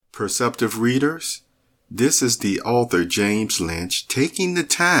Perceptive readers, this is the author James Lynch taking the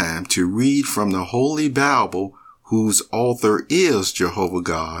time to read from the Holy Bible, whose author is Jehovah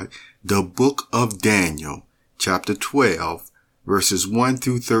God, the book of Daniel, chapter 12, verses 1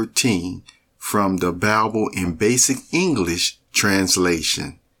 through 13, from the Bible in Basic English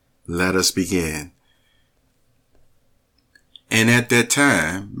translation. Let us begin. And at that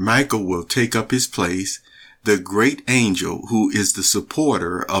time, Michael will take up his place, the great angel who is the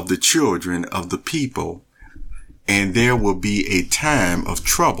supporter of the children of the people. And there will be a time of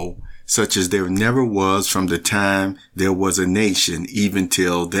trouble, such as there never was from the time there was a nation, even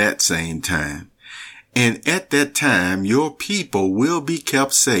till that same time. And at that time, your people will be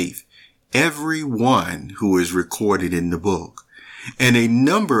kept safe, every one who is recorded in the book. And a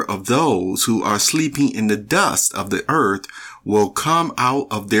number of those who are sleeping in the dust of the earth will come out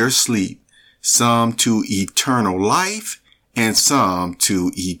of their sleep, some to eternal life and some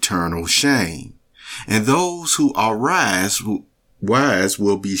to eternal shame. And those who are wise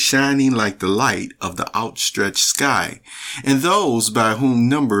will be shining like the light of the outstretched sky. And those by whom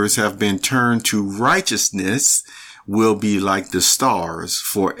numbers have been turned to righteousness will be like the stars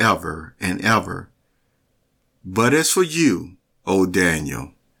forever and ever. But as for you, O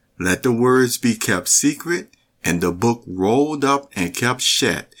Daniel, let the words be kept secret and the book rolled up and kept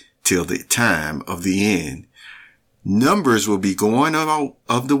shut till the time of the end. Numbers will be going out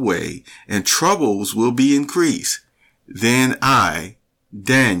of the way and troubles will be increased. Then I,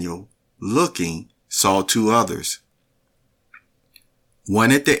 Daniel, looking, saw two others,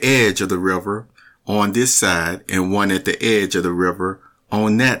 one at the edge of the river on this side and one at the edge of the river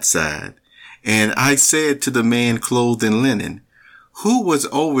on that side. And I said to the man clothed in linen, who was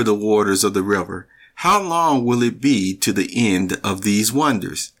over the waters of the river, how long will it be to the end of these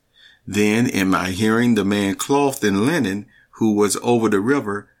wonders? Then in my hearing, the man clothed in linen, who was over the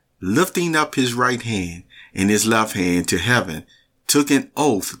river, lifting up his right hand and his left hand to heaven, took an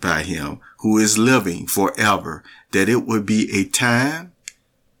oath by him who is living forever, that it would be a time,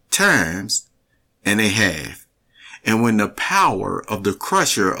 times, and a half. And when the power of the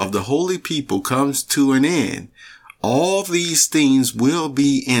crusher of the holy people comes to an end, all these things will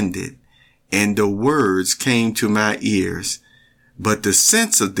be ended. And the words came to my ears, but the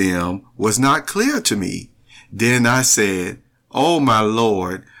sense of them was not clear to me. Then I said, O my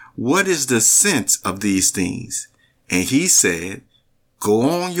Lord, what is the sense of these things? And he said, go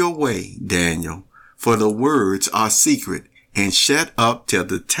on your way, Daniel, for the words are secret and shut up till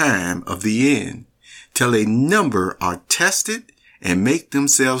the time of the end, till a number are tested and make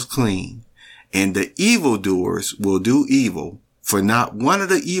themselves clean. And the evildoers will do evil, for not one of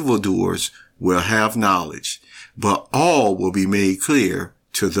the evildoers will have knowledge, but all will be made clear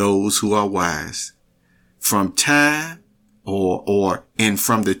to those who are wise. From time and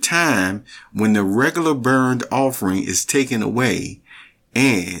from the time when the regular burnt offering is taken away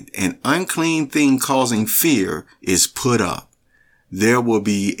and an unclean thing causing fear is put up, there will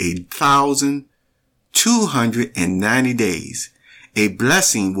be 1,290 days. A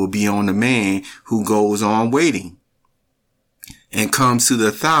blessing will be on the man who goes on waiting and comes to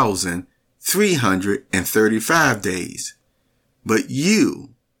the 1,335 days. But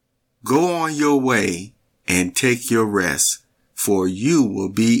you go on your way and take your rest, for you will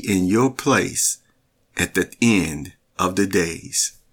be in your place at the end of the days.